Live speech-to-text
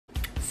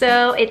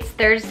So it's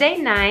Thursday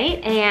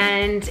night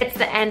and it's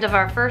the end of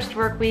our first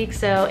work week,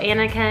 so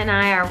Annika and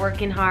I are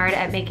working hard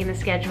at making the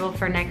schedule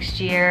for next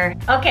year.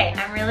 Okay,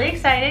 I'm really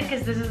excited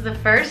because this is the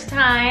first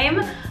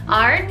time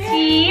our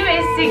team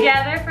is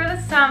together for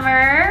the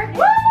summer.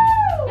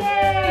 Woo!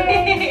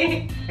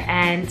 Yay!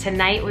 And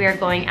tonight we are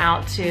going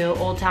out to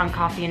Old Town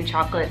Coffee and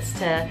Chocolates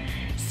to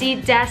see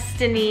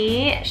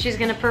Destiny. She's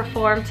gonna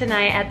perform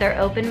tonight at their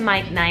open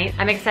mic night.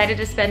 I'm excited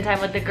to spend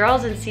time with the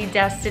girls and see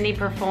Destiny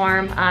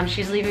perform.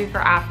 She's leaving for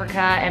Africa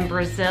and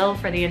Brazil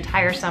for the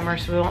entire summer,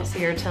 so we won't see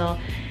her till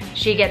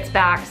she gets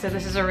back. So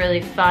this is a really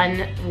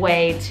fun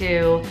way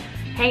to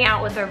hang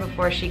out with her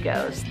before she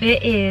goes.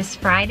 It is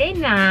Friday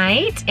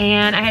night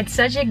and I had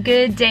such a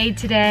good day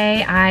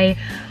today. I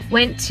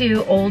went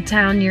to Old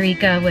Town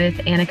Eureka with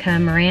Annika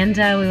and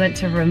Miranda. We went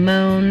to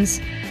Ramon's,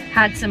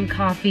 had some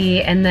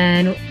coffee, and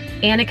then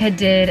Annika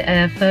did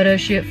a photo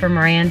shoot for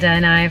Miranda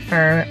and I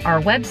for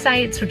our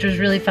websites, which was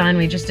really fun.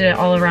 We just did it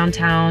all around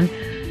town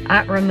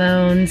at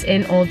Ramon's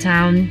in Old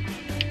Town.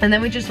 And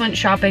then we just went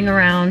shopping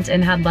around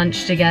and had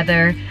lunch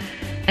together.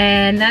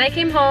 And then I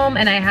came home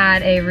and I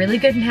had a really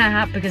good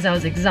nap because I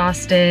was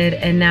exhausted.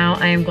 And now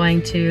I am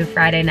going to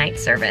Friday night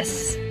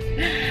service.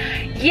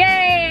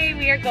 Yay!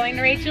 We are going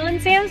to Rachel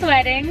and Sam's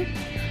wedding.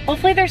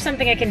 Hopefully there's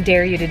something I can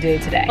dare you to do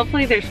today.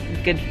 Hopefully there's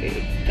good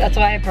food. That's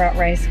why I brought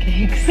rice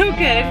cakes. So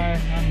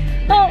good.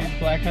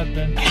 Black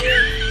husband.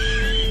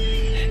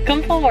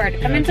 Come forward.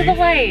 Come into the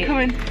light. Come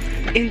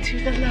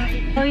into the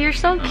light. Oh, you're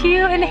so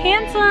cute and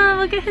handsome.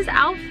 Look at his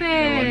outfit.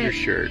 I love your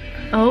shirt.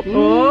 Oh.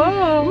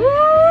 Oh.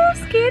 Ooh,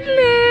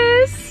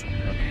 skinless.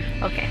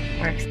 Okay,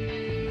 works.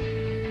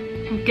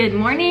 Good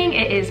morning.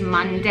 It is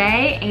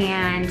Monday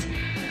and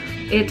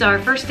it's our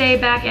first day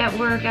back at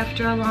work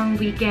after a long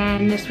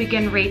weekend. This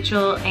weekend,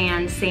 Rachel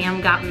and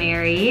Sam got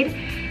married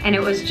and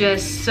it was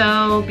just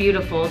so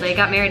beautiful. They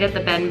got married at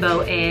the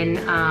Benbow Inn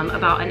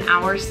about an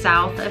hour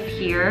south of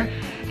here.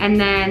 And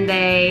then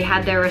they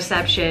had their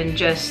reception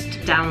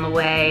just down the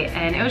way.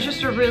 And it was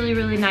just a really,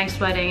 really nice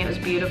wedding. It was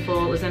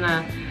beautiful. It was in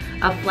a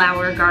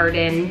flower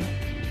garden.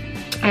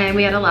 And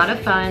we had a lot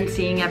of fun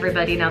seeing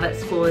everybody now that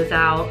school is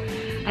out.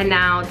 And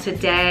now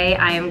today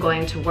I am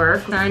going to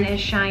work. The sun is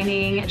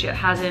shining. It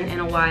hasn't in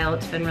a while.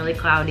 It's been really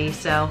cloudy,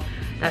 so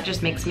that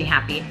just makes me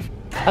happy.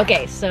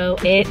 Okay, so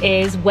it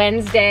is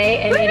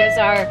Wednesday and it is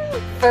our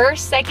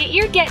first second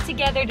year get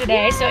together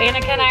today. So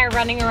Annika and I are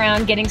running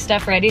around getting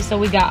stuff ready. So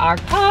we got our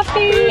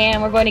coffee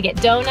and we're going to get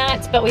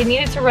donuts, but we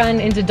needed to run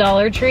into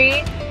Dollar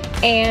Tree.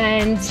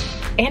 And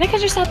Annika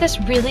just had this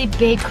really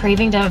big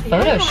craving to have a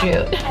photo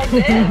shoot. I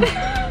did.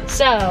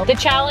 So the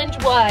challenge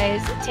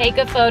was take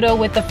a photo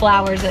with the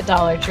flowers at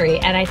Dollar Tree,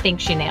 and I think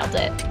she nailed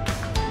it.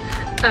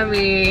 I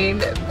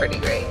mean, pretty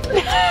great.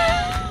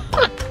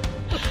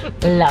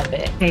 Love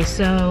it. Okay,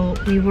 so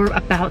we were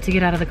about to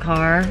get out of the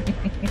car,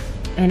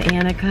 and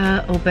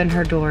Annika opened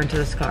her door into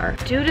this car.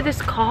 Due to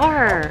this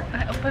car.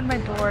 I opened my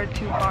door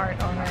too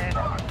hard on it.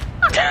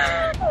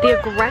 The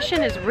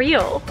aggression is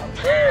real.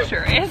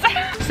 Sure is.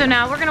 So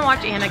now we're gonna watch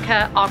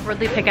Annika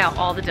awkwardly pick out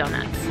all the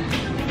donuts.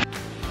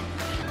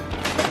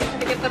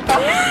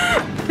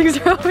 Things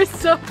are always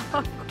so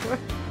awkward.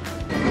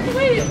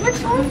 Wait,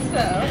 which one's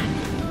though?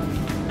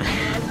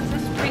 This is a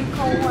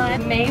sprinkle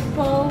one,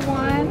 maple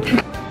one.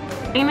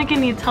 Annika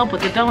needs help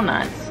with the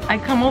donuts. I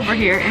come over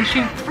here and she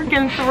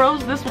freaking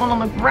throws this one on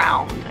the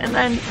ground and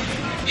then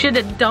she had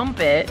to dump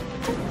it.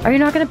 Are you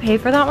not gonna pay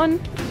for that one?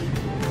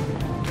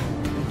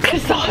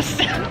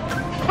 Exhausted.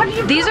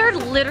 These are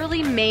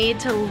literally made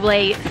to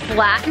lay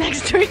flat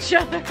next to each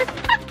other.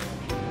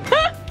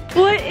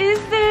 What is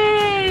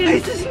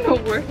this? This is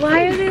not working.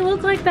 Why do they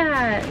look like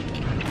that?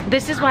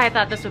 This is why I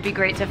thought this would be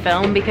great to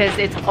film because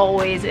it's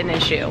always an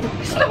issue.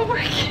 It's not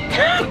working.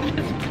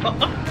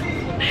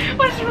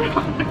 What's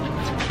wrong?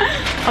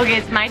 Okay,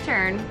 it's my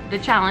turn. The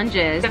challenge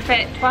is To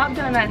fit 12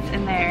 donuts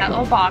in there, that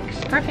little box,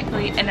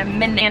 perfectly in a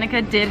minute.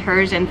 Annika did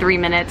hers in 3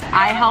 minutes.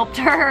 I helped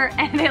her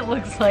and it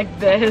looks like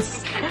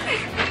this.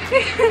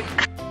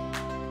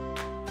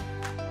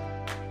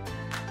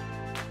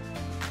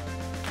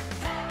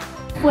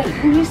 Wait,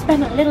 can you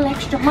spend a little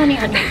extra money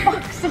on the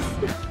boxes?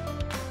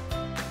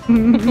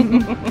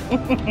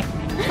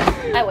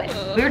 I win.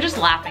 We were just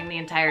laughing the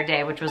entire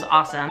day, which was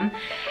awesome.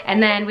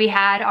 And then we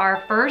had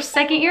our first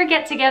second year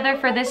get together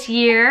for this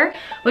year,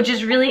 which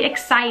is really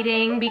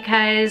exciting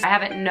because I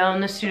haven't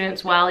known the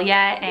students well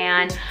yet.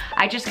 And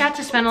I just got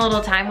to spend a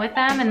little time with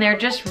them and they're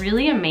just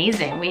really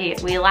amazing. We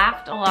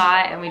laughed a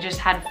lot and we just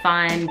had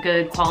fun,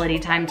 good quality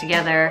time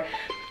together.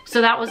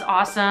 So that was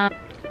awesome.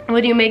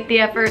 When you make the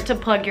effort to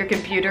plug your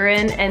computer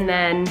in and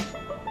then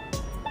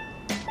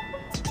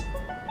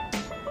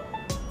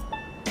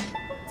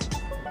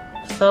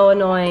so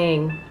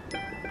annoying.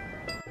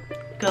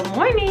 Good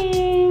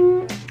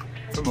morning.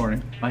 Good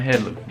morning. My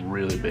head looked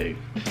really big.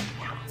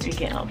 You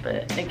can't help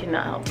it. I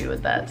cannot help you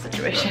with that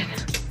situation.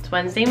 It's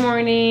Wednesday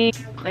morning.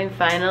 I'm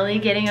finally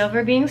getting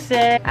over being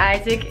sick.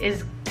 Isaac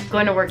is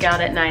going to work out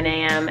at 9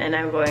 a.m. and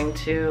I'm going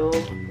to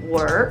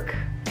work.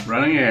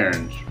 Running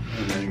errands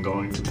and then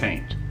going to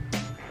paint.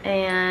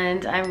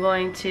 and I'm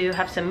going to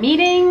have some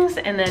meetings,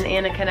 and then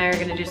Annika and I are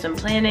gonna do some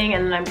planning,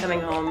 and then I'm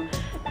coming home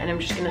and I'm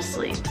just gonna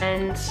sleep.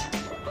 And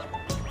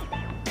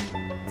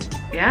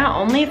yeah,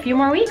 only a few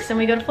more weeks and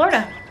we go to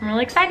Florida. I'm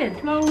really excited.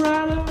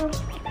 Florida.